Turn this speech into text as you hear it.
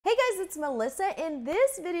it's Melissa. In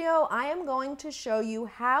this video, I am going to show you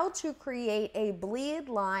how to create a bleed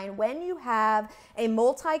line when you have a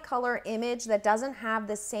multicolor image that doesn't have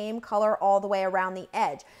the same color all the way around the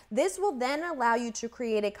edge. This will then allow you to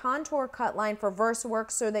create a contour cut line for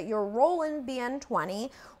Versaworks so that your Roland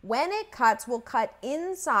BN20, when it cuts, will cut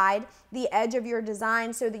inside the edge of your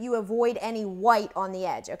design so that you avoid any white on the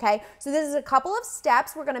edge, okay? So this is a couple of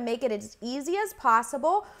steps. We're gonna make it as easy as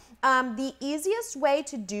possible. The easiest way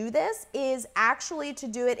to do this is actually to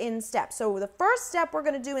do it in steps. So the first step we're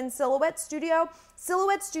going to do in Silhouette Studio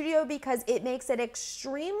because it makes it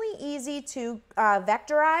extremely easy to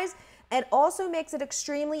vectorize. It also makes it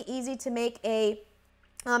extremely easy to make an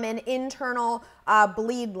internal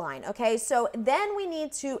bleed line, okay? So then we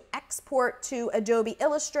need to export to Adobe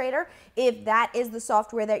Illustrator if that is the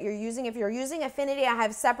software that you're using. If you're using Affinity, I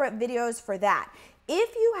have separate videos for that.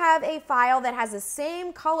 If you have a file that has the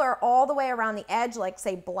same color all the way around the edge, like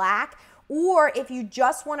say black, or if you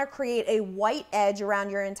just want to create a white edge around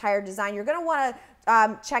your entire design, you're going to want to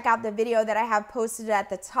check out the video that I have posted at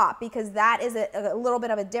the top because that is a little bit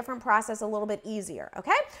of a different process, a little bit easier,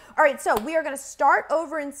 okay? All right, so we are going to start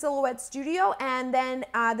over in Silhouette Studio, and then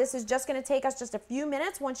this is just going to take us just a few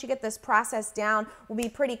minutes. Once you get this process down, will be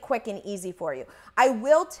pretty quick and easy for you. I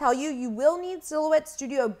will tell you, you will need Silhouette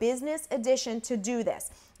Studio Business Edition to do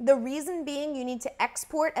this. The reason being you need to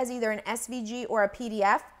export as either an SVG or a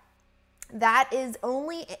PDF. That is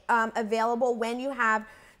only available when you have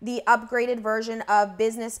the upgraded version of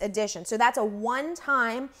Business Edition. So that's a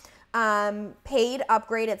one-time paid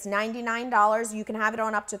upgrade. It's $99. You can have it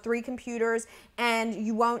on up to 3 computers and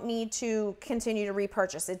you won't need to continue to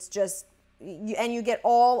repurchase. It's just, and you get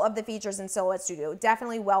all of the features in Silhouette Studio.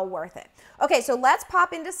 Definitely well worth it. Okay, so let's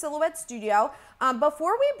pop into Silhouette Studio.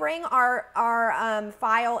 Before we bring our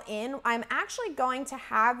file in, I'm actually going to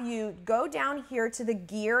have you go down here to the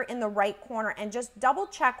gear in the right corner and just double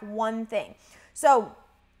check one thing. So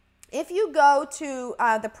if you go to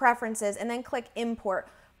the preferences and then click import,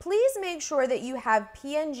 please make sure that you have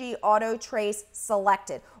PNG auto trace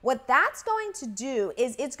selected. What that's going to do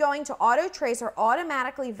is it's going to auto trace or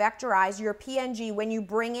automatically vectorize your PNG when you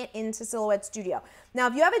bring it into Silhouette Studio. Now,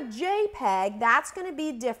 if you have a JPEG, that's going to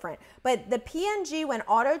be different. But the PNG, when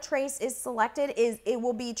auto trace is selected, it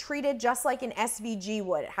will be treated just like an SVG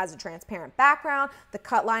would. It has a transparent background. The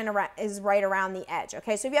cut line is right around the edge.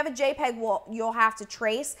 Okay, so if you have a JPEG, well, you'll have to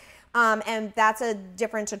trace. And that's a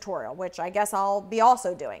different tutorial, which I guess I'll be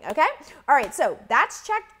also doing, okay? All right, so that's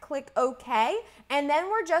checked, click OK, and then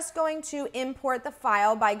we're just going to import the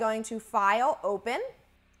file by going to File, Open,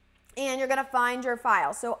 and you're gonna find your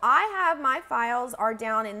file. So I have my files are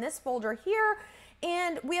down in this folder here,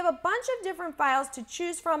 and we have a bunch of different files to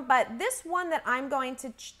choose from, but this one that I'm going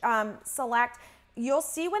to select, you'll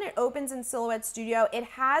see when it opens in Silhouette Studio, it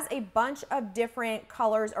has a bunch of different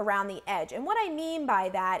colors around the edge. And what I mean by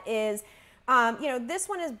that is, you know, this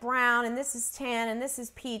one is brown and this is tan and this is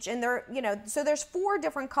peach, and they're, you know, so there's 4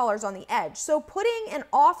 different colors on the edge. So putting an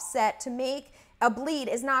offset to make a bleed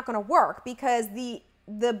is not going to work because the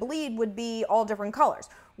bleed would be all different colors.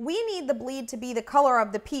 We need the bleed to be the color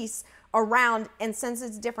of the piece around, and since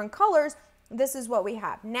it's different colors, this is what we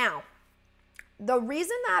have. Now, the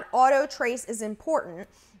reason that auto trace is important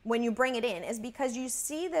when you bring it in is because you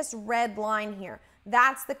see this red line here.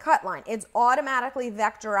 That's the cut line. It's automatically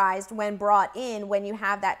vectorized when brought in when you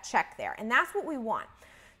have that check there, and that's what we want.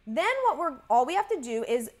 Then all we have to do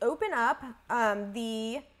is open up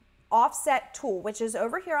the offset tool, which is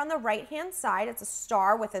over here on the right-hand side. It's a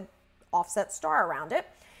star with an offset star around it.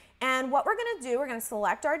 And what we're going to do, we're going to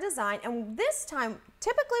select our design, and this time,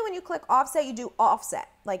 typically when you click offset, you do offset,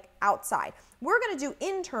 like outside. We're going to do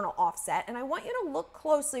internal offset, and I want you to look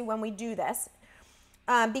closely when we do this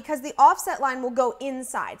because the offset line will go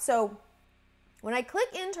inside. So when I click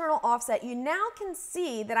internal offset, you now can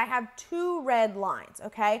see that I have 2 red lines,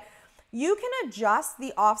 okay? You can adjust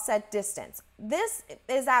the offset distance. This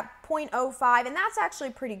is at 0.05, and that's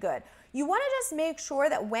actually pretty good. You want to just make sure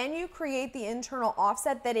that when you create the internal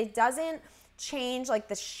offset that it doesn't change like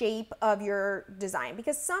the shape of your design,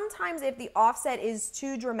 because sometimes if the offset is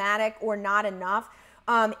too dramatic or not enough,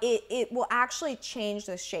 it will actually change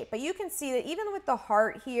the shape. But you can see that even with the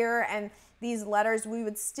heart here and these letters, we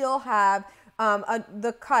would still have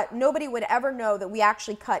the cut. Nobody would ever know that we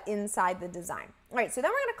actually cut inside the design. All right, so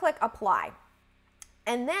then we're going to click apply.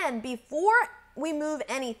 And then before we move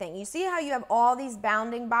anything, you see how you have all these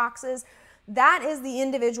bounding boxes? That is the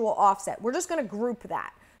individual offset. We're just going to group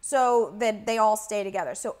that so that they all stay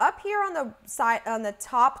together. So up here on the side, on the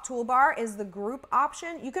top toolbar is the group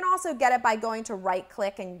option. You can also get it by going to right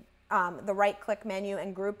click and the right click menu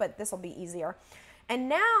and group, but this will be easier. And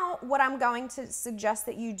now what I'm going to suggest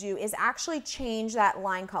that you do is actually change that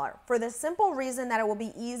line color for the simple reason that it will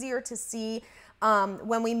be easier to see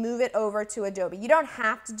when we move it over to Adobe. You don't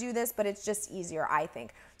have to do this, but it's just easier, I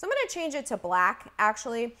think. So I'm going to change it to black,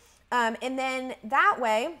 actually, and then that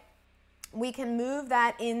way we can move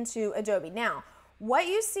that into Adobe. Now, what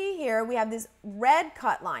you see here, we have this red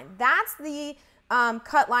cut line. That's the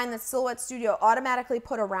cut line that Silhouette Studio automatically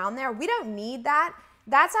put around there. We don't need that.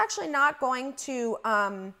 That's actually not going to,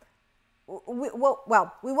 we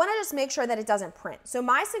want to just make sure that it doesn't print. So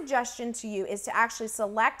my suggestion to you is to actually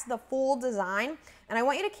select the full design, and I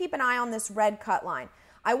want you to keep an eye on this red cut line.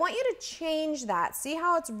 I want you to change that. See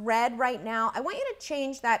how it's red right now? I want you to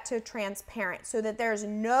change that to transparent so that there's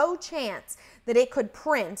no chance that it could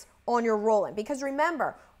print on your Roland. Because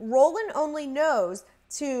remember, Roland only knows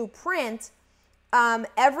to print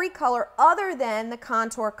every color other than the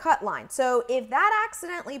contour cut line. So if that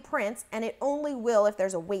accidentally prints, and it only will if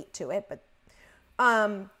there's a weight to it, but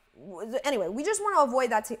anyway, we just want to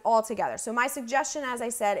avoid that altogether. So my suggestion, as I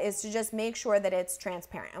said, is to just make sure that it's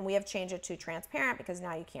transparent, and we have changed it to transparent because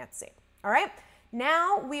now you can't see. All right,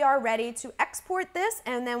 now we are ready to export this,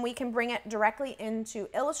 and then we can bring it directly into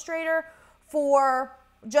Illustrator for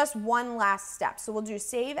just one last step. So we'll do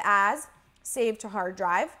save as, save to hard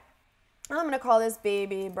drive. I'm going to call this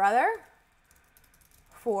Baby Brother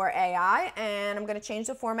for AI, and I'm going to change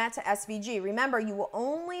the format to SVG. Remember, you will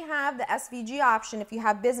only have the SVG option if you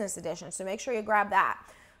have Business Edition, so make sure you grab that.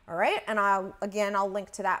 All right, and I'll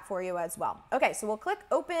link to that for you as well. Okay, so we'll click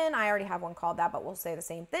open. I already have one called that, but we'll say the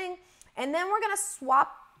same thing. And then we're going to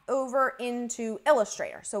swap over into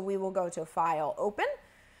Illustrator. So we will go to File, Open,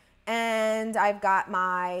 and I've got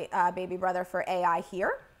my Baby Brother for AI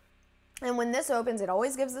here. And when this opens, it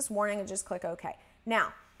always gives this warning, and just click OK.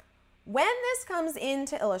 Now, when this comes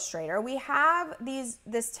into Illustrator, we have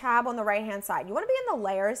this tab on the right-hand side. You want to be in the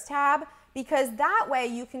Layers tab because that way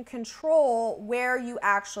you can control where you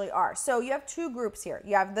actually are. So you have two groups here.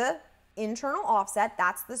 You have the internal offset,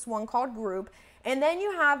 that's this one called Group, and then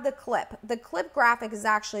you have the clip. The clip graphic is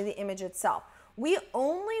actually the image itself. We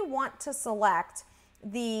only want to select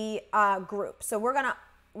the group. So we're gonna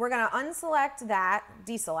unselect that,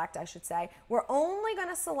 deselect I should say. We're only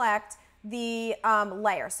gonna select the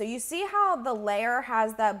layer. So you see how the layer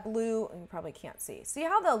has that blue, you probably can't see. See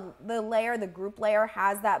how the group layer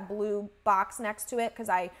has that blue box next to it because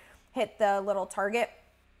I hit the little target?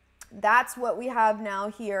 That's what we have now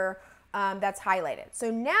here that's highlighted.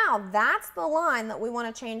 So now that's the line that we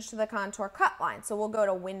want to change to the contour cut line. So we'll go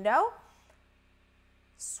to Window,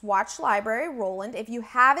 Swatch Library, Roland. If you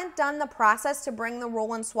haven't done the process to bring the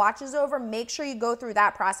Roland swatches over, make sure you go through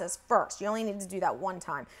that process first. You only need to do that one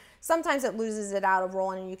time. Sometimes it loses it out of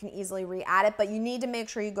Roland and you can easily re-add it, but you need to make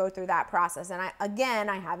sure you go through that process. And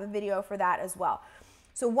I have a video for that as well.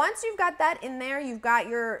 So once you've got that in there, you've got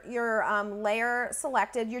your layer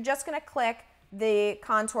selected, you're just gonna click the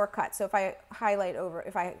contour cut. So if I highlight over,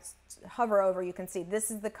 if I hover over, you can see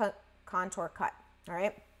this is the contour cut, all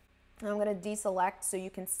right? And I'm gonna deselect so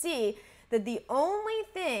you can see that the only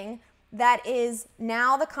thing that is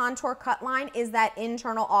now the contour cut line is that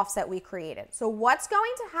internal offset we created. So what's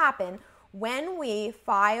going to happen when we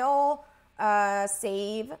file,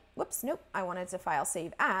 save, whoops, nope, I wanted to file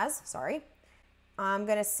save as, sorry. I'm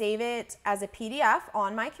gonna save it as a PDF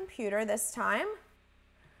on my computer this time.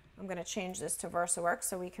 I'm gonna change this to Versaworks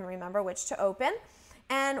so we can remember which to open.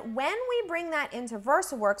 And when we bring that into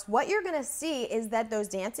Versaworks, what you're gonna see is that those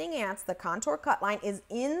dancing ants, the contour cut line, is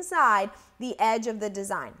inside the edge of the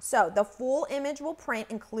design. So the full image will print,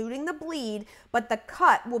 including the bleed, but the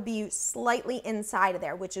cut will be slightly inside of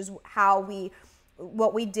there, which is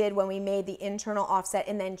what we did when we made the internal offset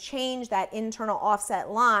and then changed that internal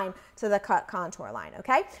offset line to the cut contour line,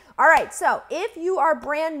 okay? All right, so if you are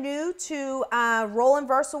brand new to Roland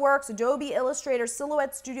Versaworks, Adobe Illustrator,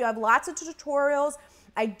 Silhouette Studio, I have lots of tutorials.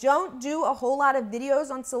 I don't do a whole lot of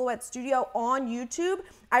videos on Silhouette Studio on YouTube.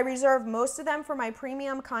 I reserve most of them for my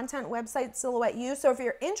premium content website, Silhouette U. So if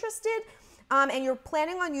you're interested and you're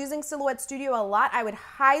planning on using Silhouette Studio a lot, I would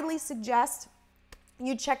highly suggest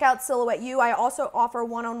you check out Silhouette U. I also offer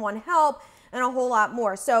one-on-one help and a whole lot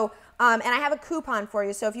more. So, and I have a coupon for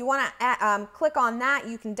you. So if you want to click on that,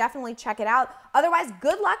 you can definitely check it out. Otherwise,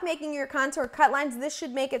 good luck making your contour cut lines. This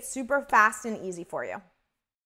should make it super fast and easy for you.